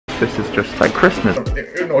this is just like Christmas. I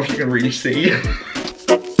don't know if you can really see.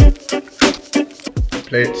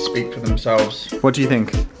 Plates speak for themselves. What do you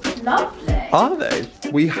think? Lovely. Are they?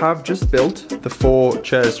 We have just built the 4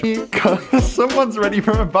 chairs. Someone's ready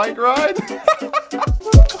for a bike ride.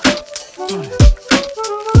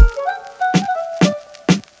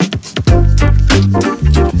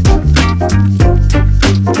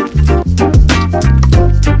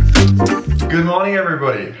 Good morning,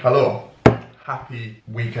 everybody. Hello. Happy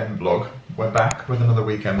weekend vlog. We're back with another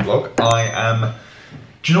weekend vlog.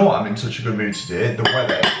 Do you know what? I'm in such a good mood today. The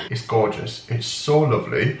weather is gorgeous. It's so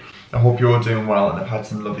lovely. I hope you're all doing well and have had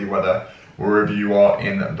some lovely weather wherever you are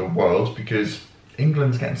in the world, because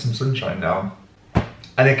England's getting some sunshine now.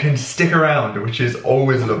 And it can stick around, which is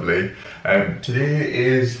always lovely. Today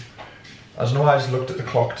is, I don't know why I just looked at the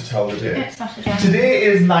clock to tell the day. It's Saturday. Today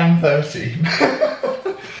is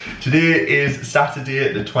 9:30. Today is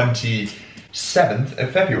Saturday the 27th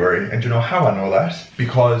of February. And do you know how I know that?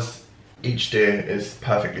 Because each day is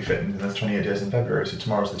perfectly fitting, and there's 28 days in February, so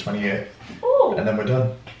tomorrow's the 28th. Ooh, and then we're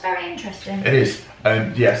done. Very interesting. It is.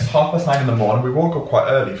 Yes, 9:30 in the morning. We woke up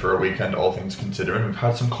quite early for a weekend, all things considering. We've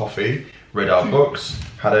had some coffee, read our books,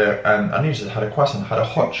 had a, had a croissant, had a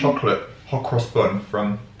hot chocolate, hot cross bun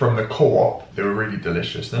from the Co-op. They were really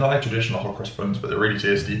delicious. They're not like traditional hot cross buns, but they're really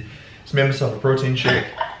tasty. Just made myself a protein shake.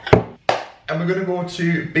 And we're gonna go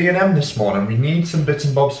to B&M this morning. We need some bits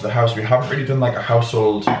and bobs for the house. We haven't really done like a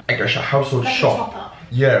household, shop.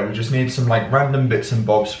 Yeah, we just need some like random bits and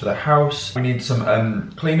bobs for the house. We need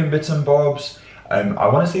some cleaning bits and bobs. I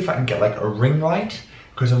wanna see if I can get like a ring light,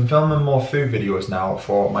 because I'm filming more food videos now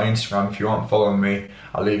for my Instagram. If you aren't following me,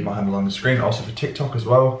 I'll leave my handle on the screen, also for TikTok as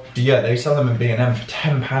well. So yeah, they sell them in B&M for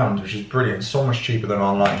 £10, which is brilliant, so much cheaper than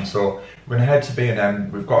online. So we're gonna head to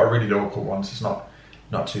B&M. We've got a really local one, so it's not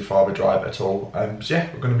too far of a drive at all. So yeah,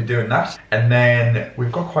 we're going to be doing that. And then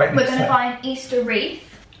we've got quite an We're going to buy an Easter wreath.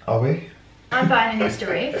 Are we? I'm buying an Easter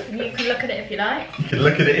wreath. You can look at it if you like. You can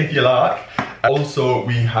look at it if you like. Also,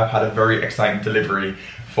 we have had a very exciting delivery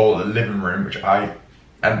for the living room, which I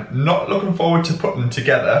am not looking forward to putting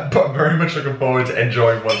together, but I'm very much looking forward to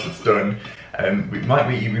enjoying once it's done. We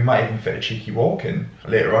might even fit a cheeky walk in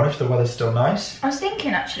later on if the weather's still nice. I was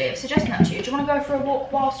thinking actually of suggesting that to you. Do you want to go for a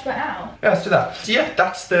walk whilst we're out? Yeah, let's do that. So yeah,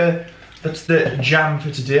 that's the jam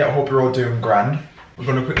for today. I hope you're all doing grand. We're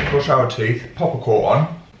going to quickly brush our teeth, pop a coat on,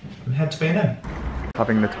 and head to B&M.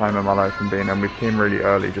 Having the time of my life in B&M. We came really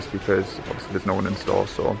early just because obviously there's no one in store,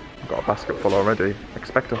 so I've got a basket full already.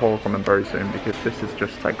 Expect a haul coming very soon because this is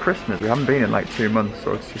just like Christmas. We haven't been in like 2 months,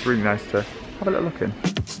 so it's just really nice to have a little look in.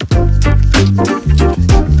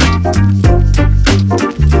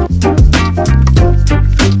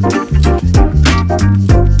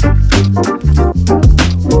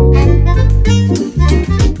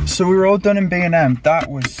 So we were all done in B&M. That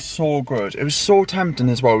was so good. It was so tempting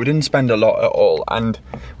as well. We didn't spend a lot at all, and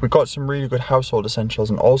we got some really good household essentials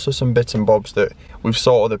and also some bits and bobs that we've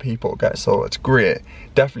saw other people get, so it's great.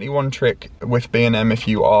 Definitely one trick with B&M if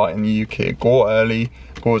you are in the UK, go early,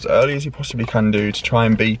 go as early as you possibly can do to try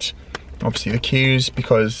and beat obviously the queues,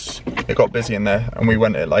 because it got busy in there and we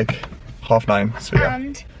went at like 9:30, so yeah.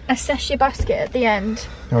 And assess your basket at the end.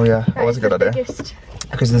 Oh yeah, that was a good idea.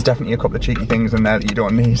 Because there's definitely a couple of cheeky things in there that you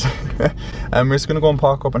don't need. We're just gonna go and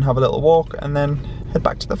park up and have a little walk and then head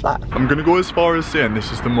back to the flat. I'm gonna go as far as saying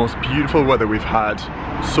this is the most beautiful weather we've had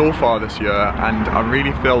so far this year, and I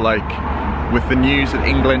really feel like with the news that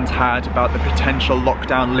England's had about the potential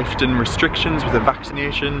lockdown lifting restrictions with the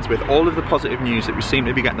vaccinations, with all of the positive news that we seem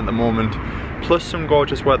to be getting at the moment, plus some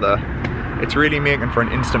gorgeous weather, it's really making for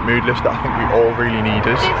an instant mood lift that I think we all really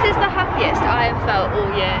needed. This is the happiest I have felt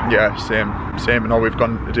all year. Yeah, same, and all we've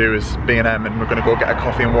gone to do is B&M, and we're going to go get a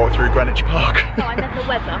coffee and walk through Greenwich Park. No, I meant the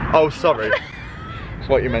weather. Oh, sorry.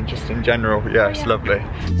 What you meant just in general. Yeah, it's lovely.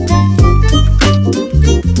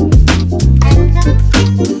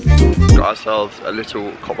 Got ourselves a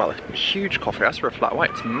little, well, a huge coffee. That's for a flat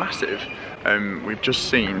white, it's massive. We've just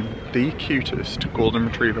seen the cutest golden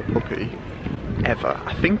retriever puppy ever.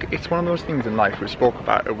 I think it's one of those things in life we spoke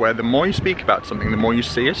about it, where the more you speak about something, the more you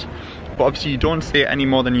see it. But obviously you don't see it any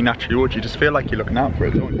more than you naturally would. You just feel like you're looking out for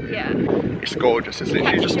it, don't you? Yeah. It's gorgeous. It's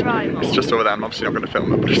literally it's just over there. I'm obviously not going to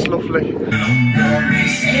film it, but it's lovely.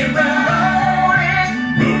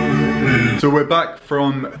 So we're back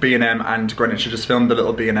from B&M and Greenwich. I just filmed a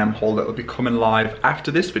little B&M haul that will be coming live after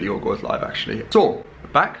this video goes live actually. So, we're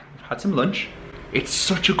back, we've had some lunch. It's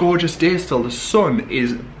such a gorgeous day still. The sun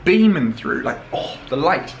is beaming through, like, oh, the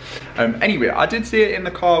light. Anyway, I did see it in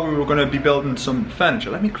the car. We were going to be building some furniture.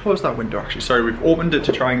 Let me close that window actually. Sorry, we've opened it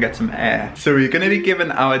to try and get some air. So we're going to be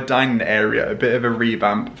giving our dining area a bit of a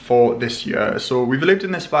revamp for this year. So we've lived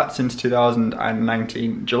in this flat since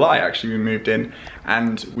 2019. July actually we moved in,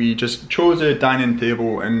 and we just chose a dining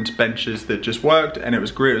table and benches that just worked, and it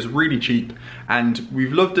was great. It was really cheap, and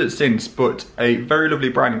we've loved it since. But a very lovely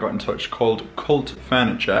brand got in touch called Cult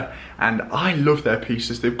Furniture, and I love their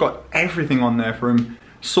pieces. They've got everything on there, from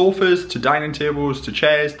sofas to dining tables to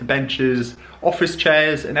chairs to benches, office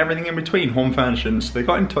chairs, and everything in between, home furnishings. So they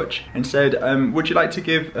got in touch and said, would you like to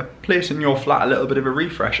give a place in your flat a little bit of a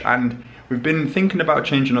refresh? And we've been thinking about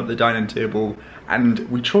changing up the dining table, and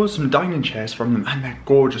we chose some dining chairs from them, and they're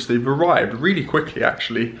gorgeous. They've arrived really quickly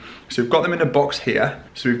actually. So we've got them in a box here,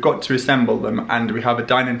 so we've got to assemble them, and we have a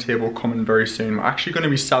dining table coming very soon. We're actually going to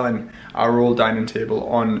be selling our old dining table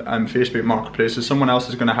on Facebook Marketplace, so someone else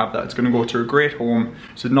is going to have that. It's going to go to a great home,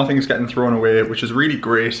 so nothing's getting thrown away, which is really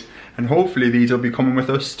great. And hopefully these will be coming with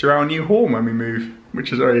us to our new home when we move,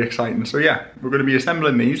 which is very exciting. So yeah, we're going to be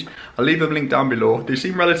assembling these. I'll leave them linked down below. They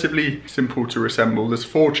seem relatively simple to assemble. There's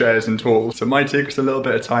 4 chairs in total, so it might take us a little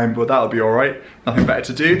bit of time, but that'll be all right. Nothing better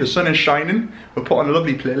to do. The sun is shining. We'll put on a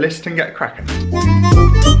lovely playlist and get cracking.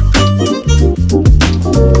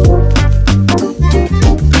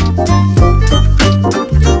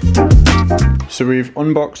 So we've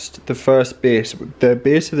unboxed the first base. The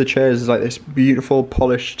base of the chairs is like this beautiful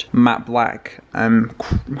polished matte black. I mean,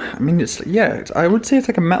 I would say it's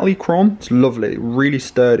like a metally chrome. It's lovely, really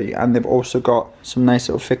sturdy, and they've also got some nice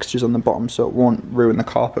little fixtures on the bottom so it won't ruin the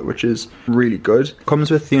carpet, which is really good. Comes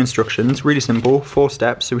with the instructions, really simple, 4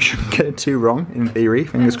 steps, so we shouldn't get it too wrong in theory,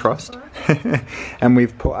 fingers crossed. And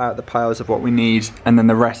we've put out the piles of what we need, and then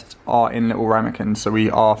the rest are in little ramekins, so we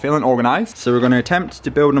are feeling organised. So we're going to attempt to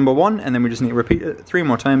build number 1, and then we just need to repeat it 3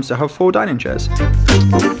 more times to have 4 dining chairs.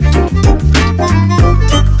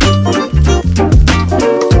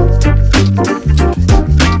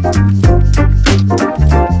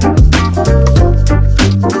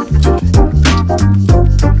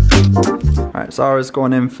 Right, Zara's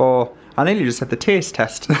going in for, I nearly just said the taste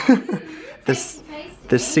test.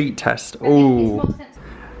 The seat test. Oh.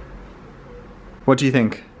 What do you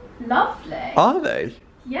think? Lovely. Are they?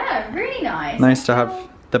 Yeah, really nice. Nice to have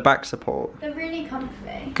the back support. They're really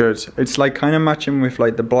comfy. Good. It's like kind of matching with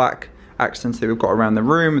like the black accents that we've got around the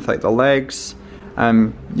room with like the legs.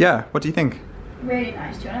 Yeah, what do you think? Really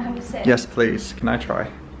nice. Do you want to have a sip? Yes, please. Can I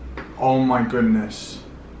try? Oh my goodness.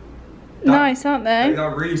 Nice, aren't they?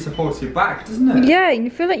 That really supports your back, doesn't it? Yeah, you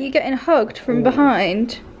feel like you're getting hugged from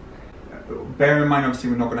behind. Bear in mind, obviously,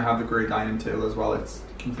 we're not going to have the grey dining table as well. It's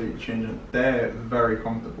completely changing. They're very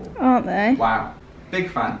comfortable. Aren't they? Wow. Big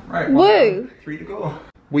fan. Right. Woo! 3 to go.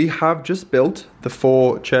 We have just built the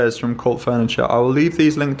 4 chairs from Cult Furniture. I will leave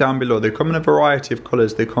these linked down below. They come in a variety of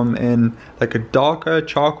colours. They come in like a darker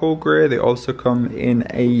charcoal grey. They also come in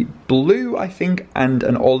a blue, I think, and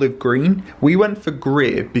an olive green. We went for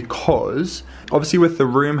grey because obviously with the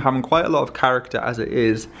room having quite a lot of character as it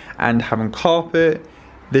is, and having carpet,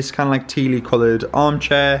 this kind of like tealy coloured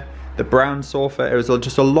armchair, the brown sofa, it was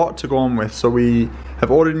just a lot to go on with. So we have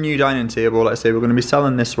ordered a new dining table. Like I say, we're going to be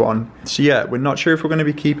selling this one. So yeah, we're not sure if we're going to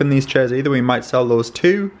be keeping these chairs either. We might sell those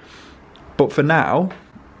too. But for now,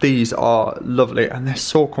 these are lovely and they're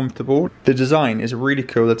so comfortable. The design is really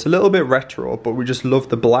cool. It's a little bit retro, but we just love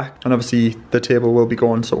the black. And obviously the table will be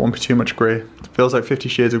gone, so it won't be too much grey. It feels like 50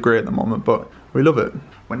 Shades of Grey at the moment, but we love it.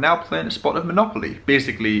 We're now playing a spot of Monopoly.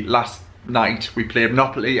 Basically, last night we played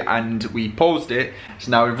Monopoly and we paused it,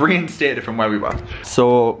 so now we've reinstated it from where we were.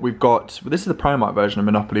 So we've got, this is the Primark version of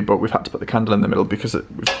Monopoly, but we've had to put the candle in the middle because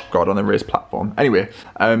we've got it on a raised platform. Anyway,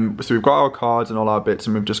 so we've got our cards and all our bits,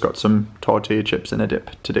 and we've just got some tortilla chips and a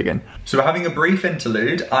dip to dig in. So we're having a brief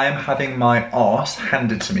interlude. I am having my arse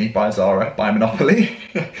handed to me by Zara, by Monopoly.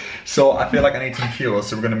 So I feel like I need some fuel,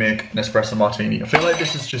 so we're gonna make an espresso martini. I feel like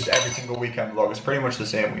this is just every single weekend vlog. It's pretty much the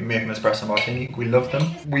same. We make an espresso martini, we love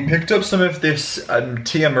them. We picked up some of this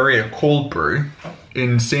Tia Maria cold brew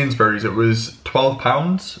in Sainsbury's. It was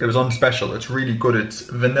 £12. It was on special. It's really good. It's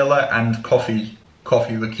vanilla and coffee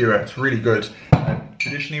liqueur. It's really good.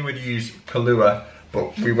 Traditionally we'd use Catleugh,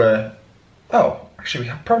 but we were, actually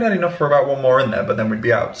we probably had enough for about 1 more in there, but then we'd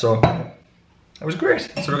be out. So it was great.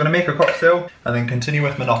 So we're gonna make a cocktail and then continue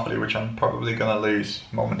with Monopoly, which I'm probably gonna lose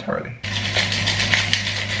momentarily.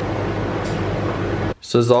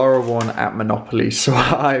 So Zara won at Monopoly, so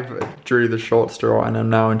I drew the short straw and I'm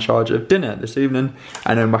now in charge of dinner this evening.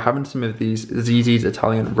 And then we're having some of these Zizzi's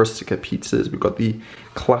Italian Rustica pizzas. We've got the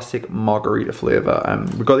classic Margherita flavour.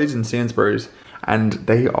 We've got these in Sainsbury's and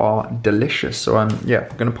they are delicious. So yeah,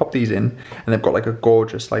 I'm gonna pop these in, and they've got like a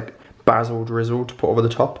gorgeous like basil drizzle to put over the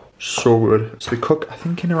top. So good. So we cook, I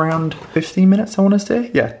think, in around 15 minutes, I want to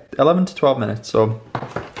say. Yeah, 11 to 12 minutes. So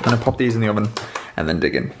I'm gonna pop these in the oven and then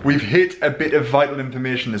dig in. We've hit a bit of vital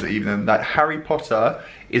information this evening that Harry Potter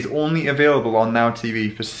is only available on Now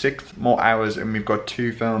TV for 6 more hours, and we've got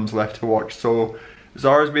 2 films left to watch. So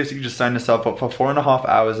Zara's basically just signed herself up for 4.5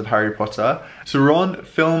 hours of Harry Potter. So we're on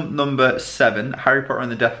film number 7, Harry Potter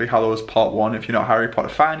and the Deathly Hallows Part 1. If you're not a Harry Potter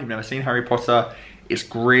fan, you've never seen Harry Potter, it's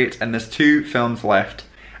great, and there's 2 films left.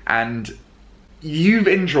 And you've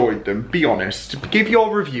enjoyed them, be honest. Give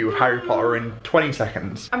your review of Harry Potter in 20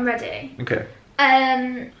 seconds. I'm ready. Okay.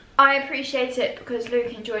 I appreciate it because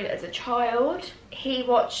Luke enjoyed it as a child. He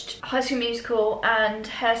watched High School Musical and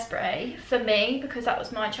Hairspray for me because that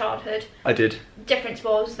was my childhood. I did. Difference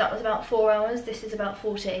was that was about 4 hours, this is about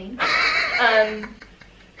 14. And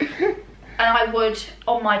I would,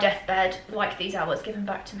 on my deathbed, like these hours given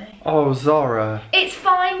back to me. Oh, Zara. It's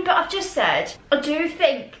fine, but I've just said, I do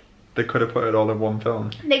think they could have put it all in one film.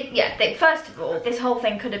 First of all, this whole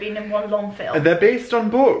thing could have been in one long film. And they're based on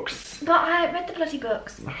books. But I read the bloody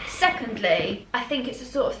books. Secondly, I think it's the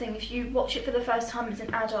sort of thing, if you watch it for the first time as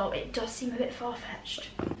an adult, it does seem a bit far-fetched.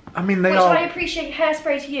 I mean, they Which are... I appreciate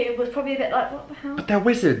Hairspray to you was probably a bit like, what the hell? But they're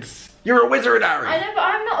wizards. You're a wizard, Harry. I know, but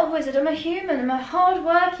I'm not a wizard. I'm a human. I'm a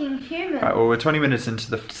hard-working human. Right, well, we're 20 minutes into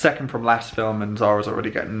the second from last film and Zara's already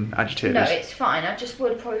getting agitated. No, it's fine. I just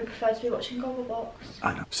would probably prefer to be watching Gogglebox.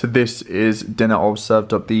 I know. So this is dinner all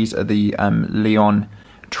served up. These are the Leon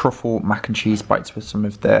truffle mac and cheese bites with some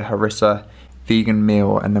of their harissa vegan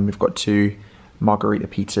meal, and then we've got 2 Margherita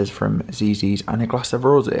pizzas from Zizzi's and a glass of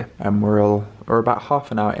rosé. And we're about half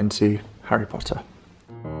an hour into Harry Potter.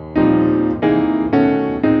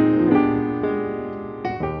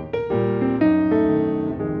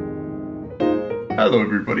 Hello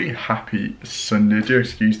everybody, happy Sunday. Do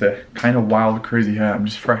excuse the kind of wild, crazy hair. I'm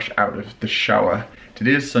just fresh out of the shower.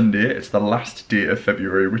 Today is Sunday, it's the last day of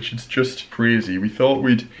February, which is just crazy. We thought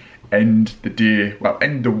we'd end the day, well,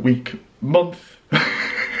 end the week, month.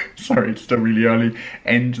 Sorry, it's still really early.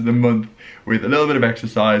 End the month with a little bit of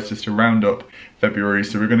exercise just to round up February.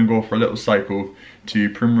 So we're gonna go for a little cycle to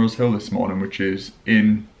Primrose Hill this morning, which is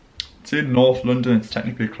it's in North London. It's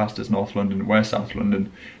technically classed as North London, we're South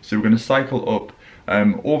London. So we're gonna cycle up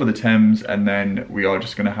over the Thames, and then we are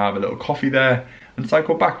just gonna have a little coffee there and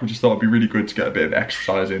cycle back. We just thought it'd be really good to get a bit of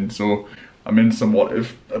exercise in. So I'm in somewhat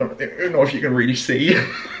of, I don't know if you can really see,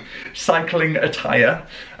 cycling attire.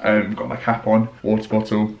 Got my cap on, water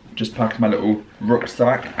bottle, just packed my little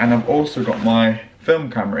rucksack, and I've also got my film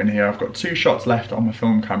camera in here. I've got 2 shots left on my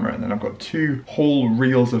film camera, and then I've got 2 whole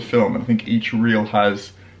reels of film, and I think each reel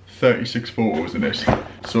has 36 photos in it.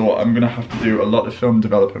 So I'm gonna have to do a lot of film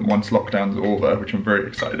development once lockdown's over, which I'm very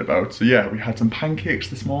excited about. So yeah, we had some pancakes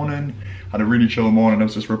this morning, had a really chill morning. I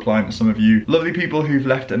was just replying to some of you lovely people who've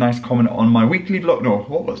left a nice comment on my weekly vlog. No,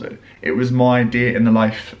 what was it? It was my day in the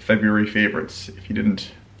life February favourites. If you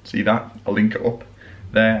didn't see that, I'll link it up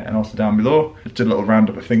there and also down below. Just did a little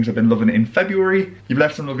roundup of things I've been loving in February. You've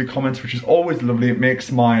left some lovely comments, which is always lovely. It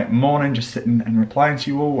makes my morning just sitting and replying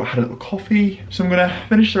to you all. I had a little coffee. So I'm gonna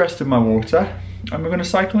finish the rest of my water and we're gonna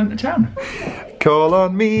cycle into town. Call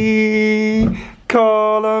on me,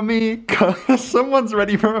 call on me. Someone's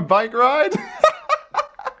ready for a bike ride.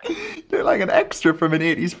 You're like an extra from an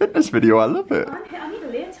 80s fitness video. I love it. I need a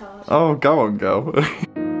leotard. Oh, go on, girl.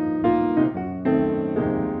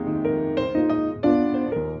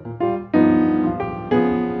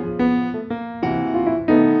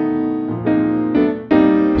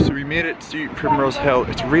 Made it to Primrose Hill.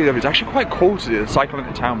 It's really lovely. It's actually quite cold today. The cycle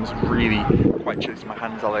into town was really quite chilly. So my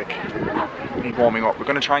hands are like need warming up. We're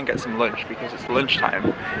going to try and get some lunch because it's lunchtime.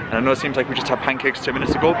 And I know it seems like we just had pancakes 2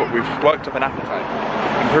 minutes ago, but we've worked up an appetite.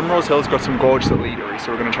 And Primrose Hill's got some gorgeous little eateries,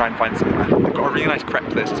 so we're going to try and find somewhere. They've got a really nice crepe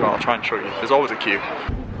place as well. I'll try and show you. There's always a queue.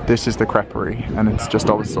 This is the creperie, and it's just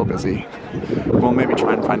always so busy. We'll maybe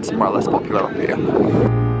try and find somewhere less popular up here.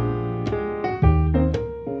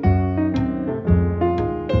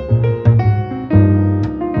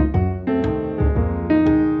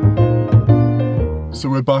 So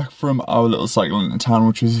we're back from our little cycle in the town,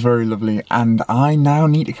 which was very lovely, and I now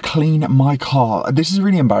need to clean my car. This is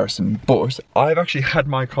really embarrassing, but I've actually had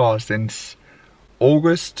my car since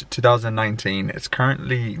August 2019. It's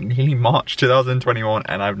currently nearly March 2021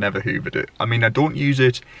 and I've never hoovered it. I mean, I don't use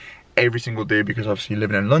it every single day because obviously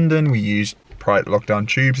living in London, we used prior to lockdown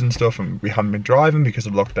tubes and stuff, and we haven't been driving because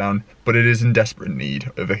of lockdown, but it is in desperate need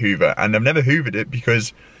of a hoover, and I've never hoovered it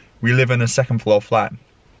because we live in a 2nd floor flat.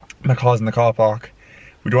 My car's in the car park.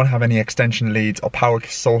 We don't have any extension leads or power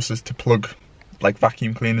sources to plug like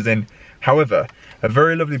vacuum cleaners in. However, a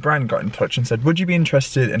very lovely brand got in touch and said, would you be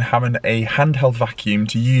interested in having a handheld vacuum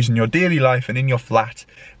to use in your daily life and in your flat?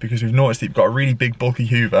 Because we've noticed that you've got a really big bulky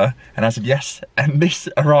hoover. And I said yes, and this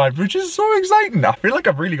arrived, which is so exciting. I feel like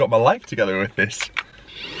I've really got my life together with this.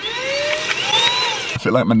 I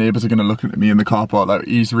feel like my neighbours are going to look at me in the car park like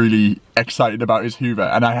he's really excited about his hoover,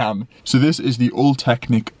 and I am. So this is the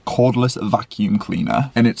Ultechnic cordless vacuum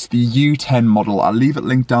cleaner, and it's the U10 model. I'll leave it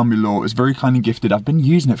linked down below. It's very kindly gifted. I've been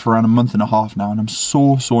using it for around a month and a half now, and I'm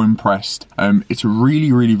so impressed. It's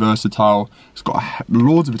really versatile. It's got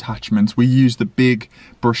loads of attachments. We use the big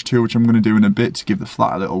brush tool, which I'm going to do in a bit, to give the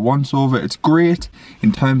flat a little once over. It's great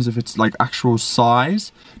in terms of its like actual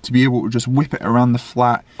size, to be able to just whip it around the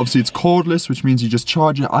flat. Obviously it's cordless, which means you just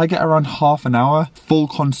charge it. I get around half an hour full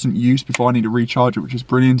constant use before I need to recharge it, which is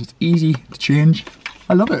brilliant. It's easy to change.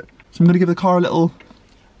 I love it. So I'm going to give the car a little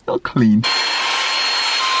clean.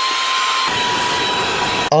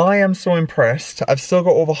 I am so impressed. I've still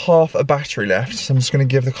got over half a battery left, so I'm just going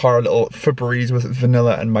to give the car a little Febreze with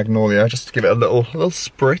vanilla and magnolia, just to give it a little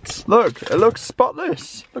spritz. Look, it looks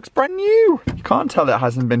spotless. Looks brand new. You can't tell it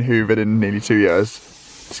hasn't been hoovered in nearly 2 years.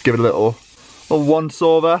 Just give it a little once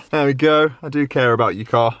over. There we go. I do care about your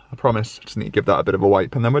car, I promise. Just need to give that a bit of a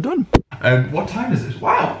wipe and then we're done. What time is it?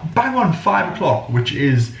 Wow, bang on 5 o'clock, which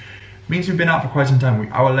means we've been out for quite some time.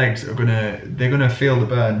 Our legs are they're gonna feel the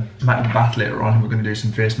burn. Might have a bath later on. We're gonna do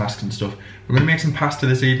some face masks and stuff. We're gonna make some pasta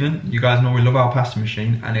this evening. You guys know we love our pasta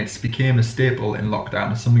machine, and it's became a staple in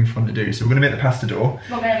lockdown. It's something fun to do. So we're gonna make the pasta dough.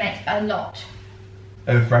 We're gonna make a lot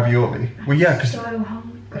of ravioli. Well, yeah, because so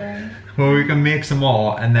hungry. Well, we can make some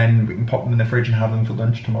more, and then we can pop them in the fridge and have them for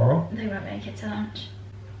lunch tomorrow. They won't make it to lunch.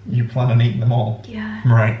 You plan on eating them all? Yeah.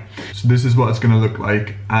 Right. So this is what it's going to look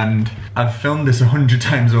like, and I've filmed this 100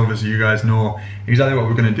 times over so you guys know exactly what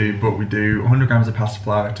we're going to do, but we do 100 grams of pasta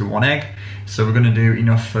flour to 1 egg. So we're going to do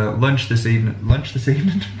enough for lunch this evening,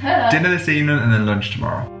 dinner this evening, and then lunch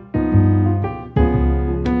tomorrow.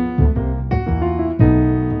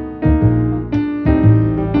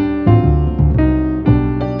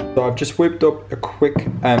 So I've just whipped up a quick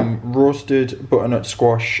roasted butternut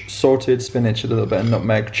squash, sauteed spinach, a little bit of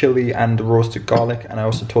nutmeg, chili, and roasted garlic, and I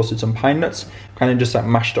also toasted some pine nuts. Kind of just like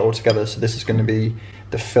mashed it all together. So this is going to be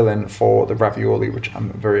the filling for the ravioli, which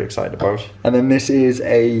I'm very excited about. And then this is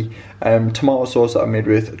a tomato sauce that I made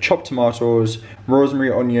with chopped tomatoes,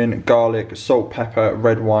 rosemary, onion, garlic, salt, pepper,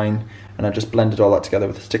 red wine, and I just blended all that together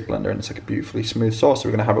with a stick blender, and it's like a beautifully smooth sauce. So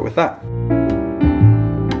we're going to have it with that.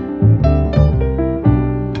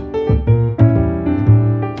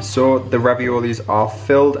 So the raviolis are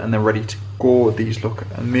filled and they're ready to go. These look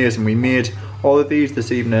amazing. We made all of these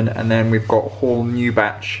this evening, and then we've got a whole new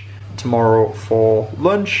batch tomorrow for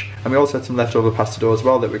lunch. And we also had some leftover pasta dough as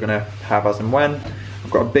well that we're gonna have as and when.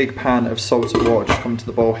 I've got a big pan of salted water just come to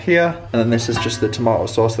the bowl here. And then this is just the tomato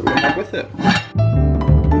sauce that we're gonna have with it.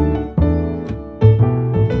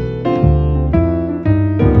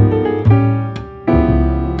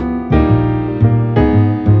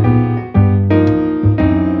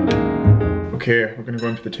 Okay, we're gonna go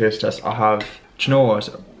in for the taste test. I have, do you know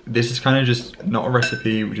what? This is kind of just not a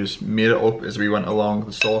recipe, we just made it up as we went along.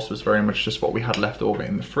 The sauce was very much just what we had left over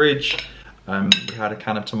in the fridge. We had a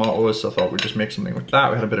can of tomatoes, so I thought we'd just make something with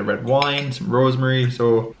that. We had a bit of red wine, some rosemary,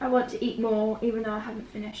 so. I want to eat more, even though I haven't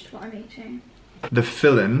finished what I'm eating. The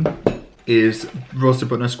filling is roasted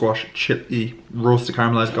butternut squash, chili, roasted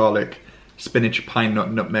caramelized garlic, spinach, pine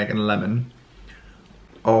nut, nutmeg, and lemon.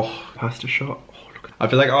 Oh, pasta shot. I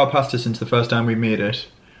feel like our pasta since the first time we made it.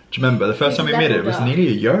 Do you remember the first time we made it was nearly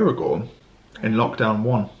a year ago in lockdown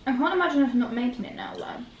 1. I can't imagine us not making it now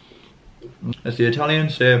though. As the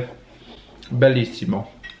Italians say, bellissimo.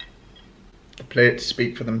 The plates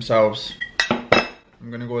speak for themselves. I'm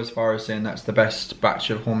gonna go as far as saying that's the best batch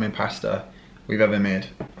of homemade pasta we've ever made.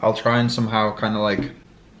 I'll try and somehow kind of like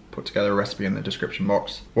put together a recipe in the description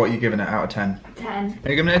box. What are you giving it out of 10? 10. Are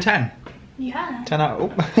you giving it a 10? Yeah. 10 out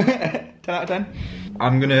of 10 out of 10.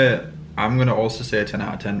 I'm gonna also say a 10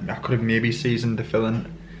 out of 10. I could have maybe seasoned the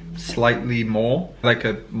filling slightly more, like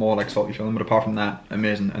a more like salty filling, but apart from that,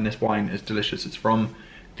 amazing. And this wine is delicious. It's from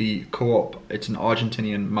the Co-op. It's an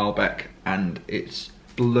Argentinian Malbec, and it's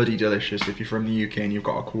bloody delicious. If you're from the UK and you've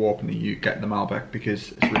got a Co-op in the UK, get the Malbec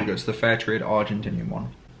because it's really good. It's the fair trade Argentinian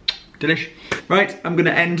one. Delish. Right, I'm gonna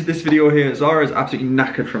end this video here. Zara's absolutely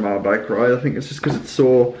knackered from our bike ride. I think it's just because it's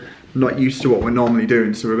so not used to what we're normally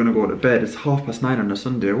doing, so we're gonna go to bed. It's 9:30 on a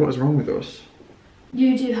Sunday. What is wrong with us?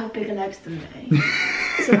 You do have bigger legs than me.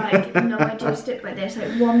 So like, no, I do stick by this.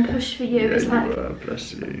 Like one push for you is like.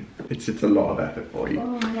 Bless you. It's a lot of effort for you.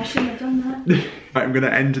 Oh, I shouldn't have done that. Right, I'm going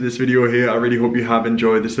to end this video here. I really hope you have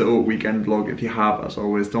enjoyed this little weekend vlog. If you have, as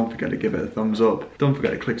always, don't forget to give it a thumbs up. Don't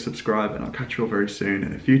forget to click subscribe, and I'll catch you all very soon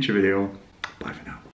in a future video. Bye for now.